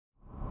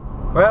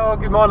Well,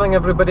 good morning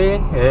everybody.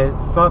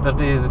 It's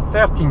Saturday the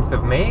 13th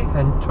of May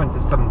in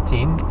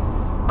 2017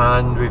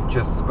 and we've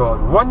just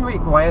got 1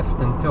 week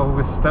left until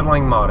the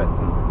Stirling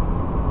Marathon.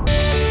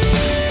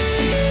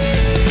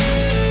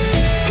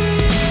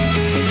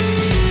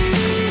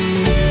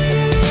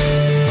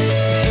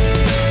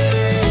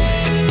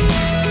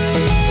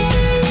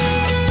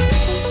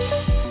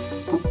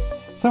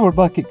 So we're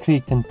back at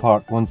Creighton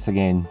Park once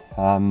again.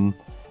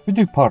 We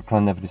do park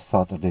run every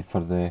Saturday for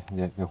the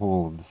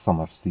whole of the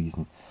summer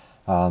season.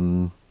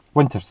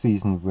 Winter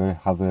season we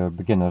have our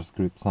beginners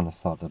groups on a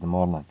Saturday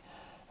morning,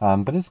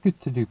 but it's good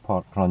to do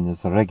park run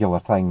as a regular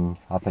thing,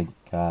 I think,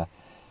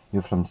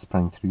 from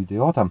spring through the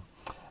autumn.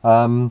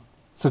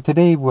 So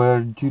today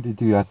we're due to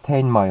do a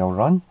 10-mile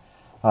run.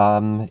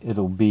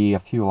 It'll be a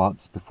few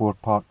laps before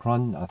park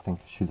run. I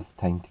think I should have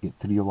time to get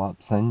 3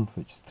 laps in,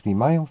 which is 3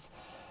 miles.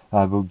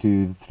 We'll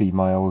do the 3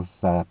 miles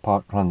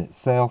park run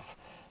itself,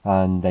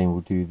 and then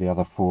we'll do the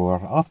other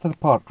 4 after the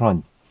park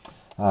run.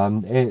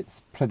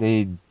 It's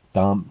pretty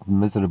damp,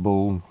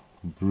 miserable,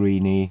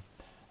 rainy,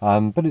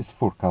 but it's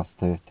forecast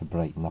to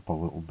brighten up a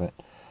little bit.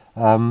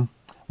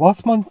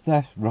 Last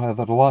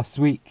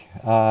week,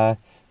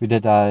 we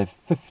did a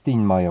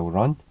 15-mile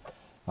run.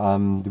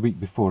 The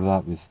week before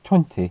that was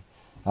 20.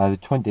 The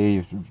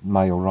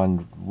 20-mile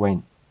run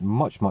went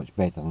much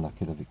better than I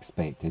could have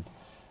expected.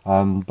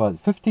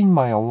 But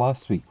 15-mile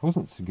last week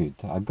wasn't so good.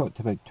 I got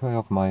to about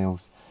 12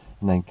 miles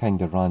and then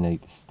kind of ran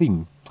out of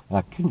steam. And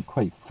I couldn't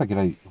quite figure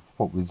out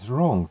what was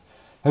wrong.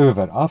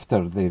 However,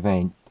 after the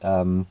event,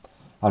 I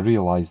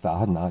realised that I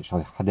hadn't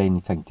actually had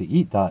anything to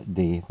eat that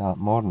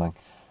morning.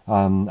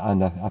 And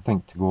I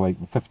think to go out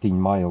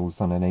 15 miles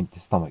on an empty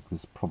stomach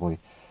was probably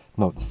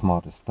not the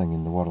smartest thing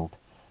in the world.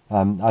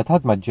 I'd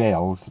had my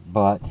gels,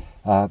 but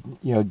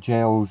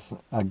gels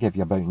give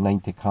you about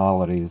 90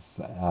 calories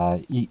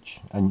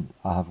each, and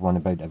I have one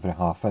about every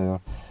half hour,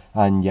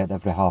 and yet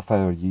every half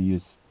hour you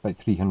use about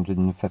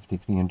 350,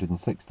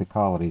 360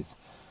 calories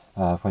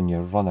when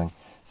you're running.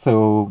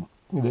 So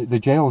the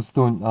gels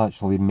don't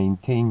actually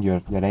maintain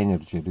your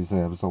energy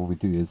reserves. All they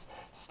do is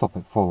stop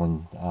it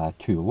falling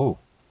too low.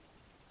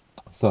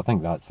 So I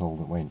think that's all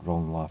that went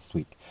wrong last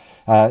week.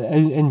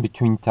 In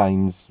between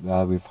times,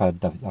 we've had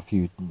a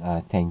few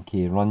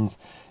 10k runs,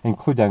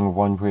 including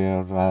one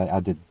where I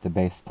did the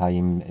best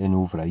time in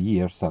over a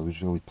year, so I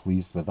was really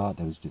pleased with that.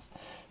 I was just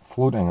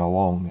floating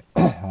along,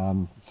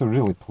 so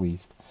really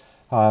pleased.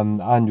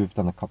 And we've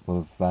done a couple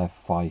of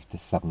 5 to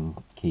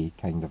 7k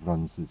kind of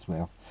runs as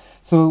well.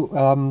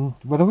 So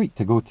with a week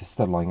to go to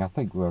Stirling, I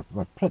think we're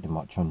pretty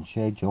much on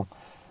schedule.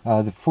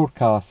 The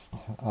forecast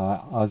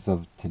as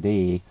of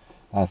today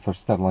for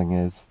Stirling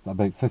is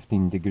about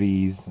 15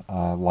 degrees,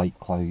 light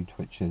cloud,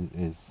 which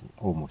is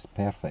almost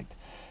perfect.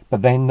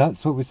 But then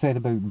that's what we said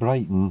about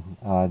Brighton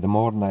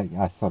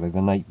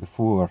the night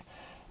before.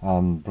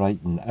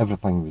 Brighton,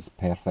 everything was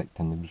perfect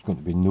and there was going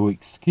to be no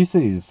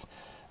excuses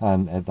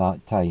at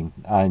that time,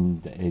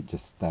 and it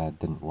just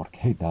didn't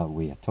work out that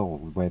way at all.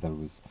 The weather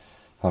was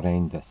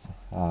horrendous.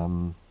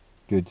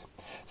 Good.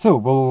 So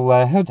we'll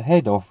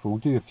head off, we'll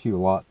do a few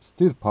laps,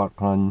 do the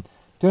park run,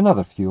 do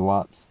another few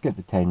laps, get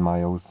the 10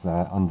 miles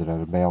under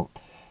our belt,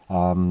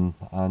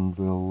 and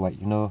we'll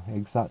let you know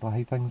exactly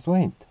how things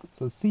went.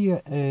 So see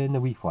you in a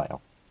wee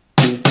while.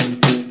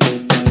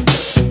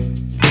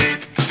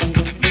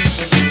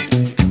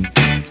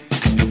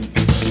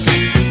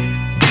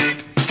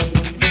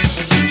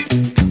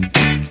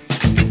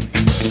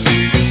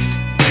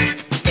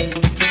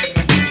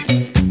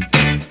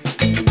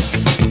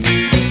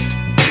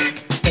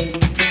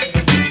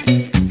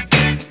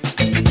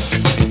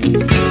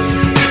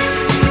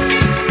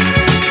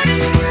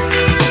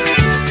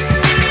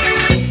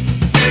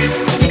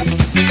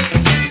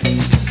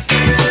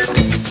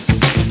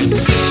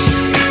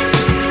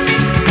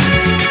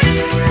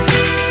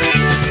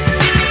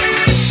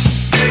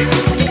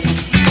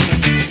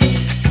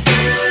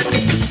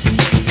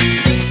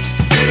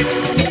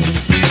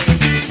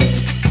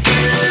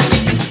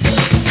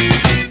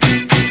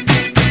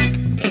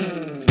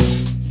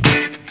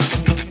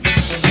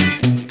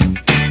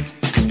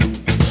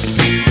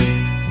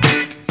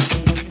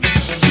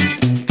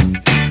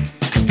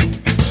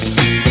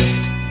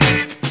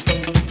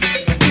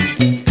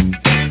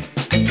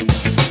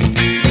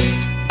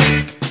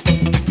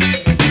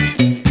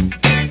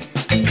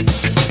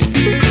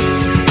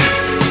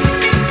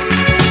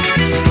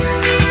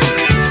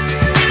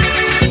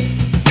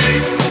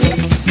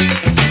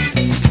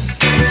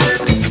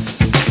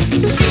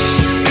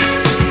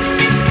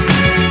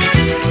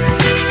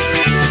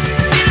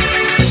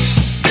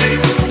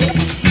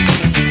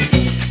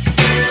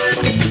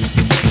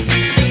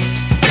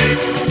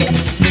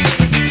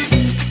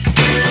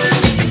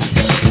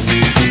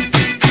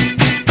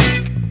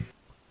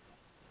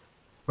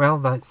 Well,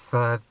 that's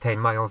 10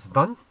 miles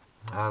done.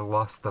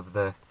 Last of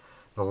the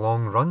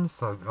long run,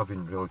 so I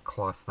wouldn't really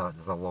class that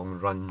as a long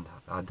run,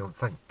 I don't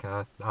think.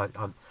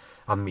 I'm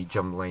a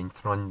medium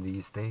length run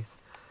these days.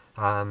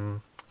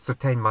 So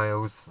 10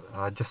 miles,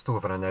 just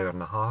over an hour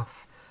and a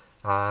half.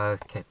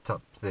 Kept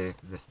up the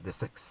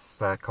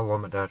 6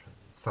 kilometre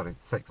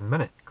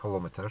 6-minute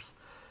kilometres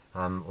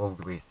all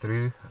the way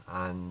through,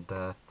 and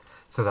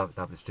so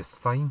that was just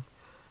fine.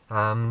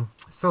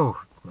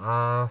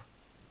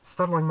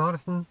 Stirling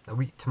Marathon a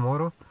week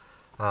tomorrow.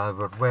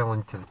 We're well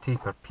into the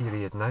taper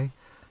period now.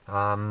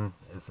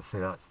 As I say,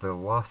 that's the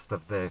last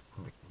of the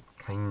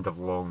kind of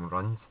long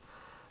runs.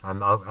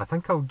 I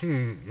think it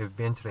would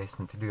be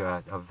interesting to do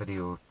a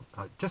video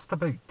just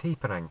about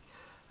tapering,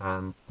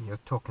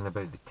 talking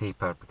about the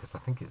taper, because I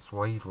think it's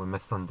widely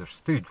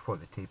misunderstood what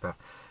the taper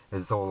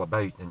is all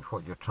about and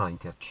what you're trying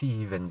to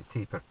achieve in the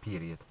taper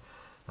period.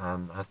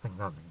 I think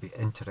that would be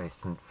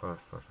interesting for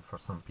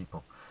some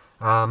people.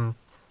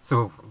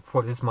 So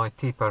what is my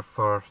taper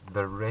for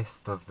the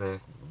rest of the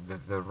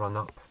run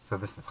up? So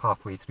this is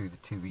halfway through the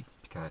 2-week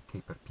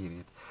taper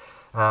period.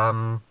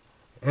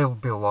 It'll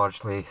be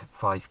largely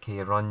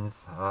 5k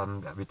runs.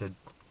 We did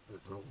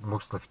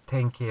mostly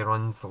 10k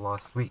runs the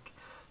last week,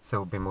 so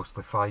it'll be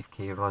mostly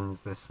 5k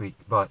runs this week,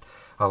 but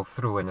I'll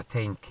throw in a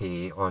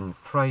 10k on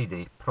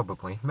Friday,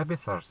 probably, maybe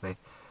Thursday,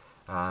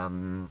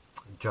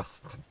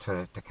 just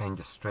to kind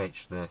of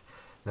stretch the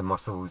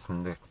muscles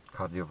and the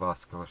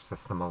cardiovascular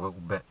system a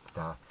little bit,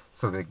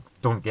 so they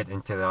don't get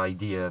into the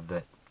idea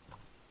that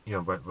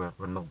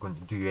we're not going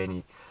to do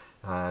any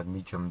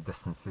medium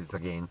distances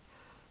again.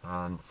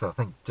 So I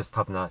think just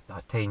having a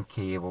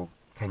 10k will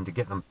kind of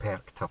get them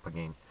perked up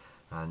again,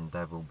 and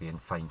we'll be in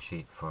fine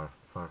shape for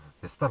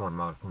the Stirling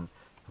Marathon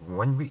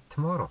 1 week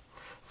tomorrow.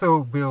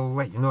 So we'll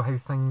let you know how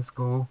things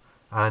go,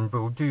 and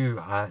we'll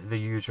do the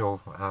usual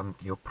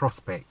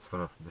prospects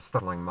for the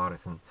Stirling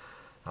Marathon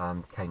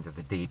kind of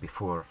the day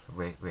before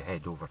we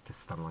head over to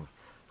Stirling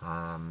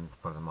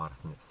for the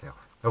marathon itself.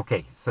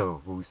 Okay,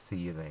 so we'll see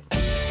you then.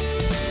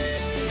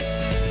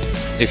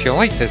 If you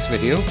like this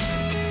video,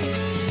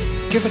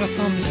 give it a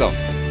thumbs up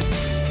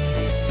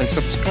and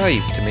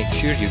subscribe to make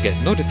sure you get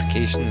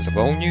notifications of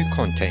all new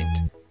content.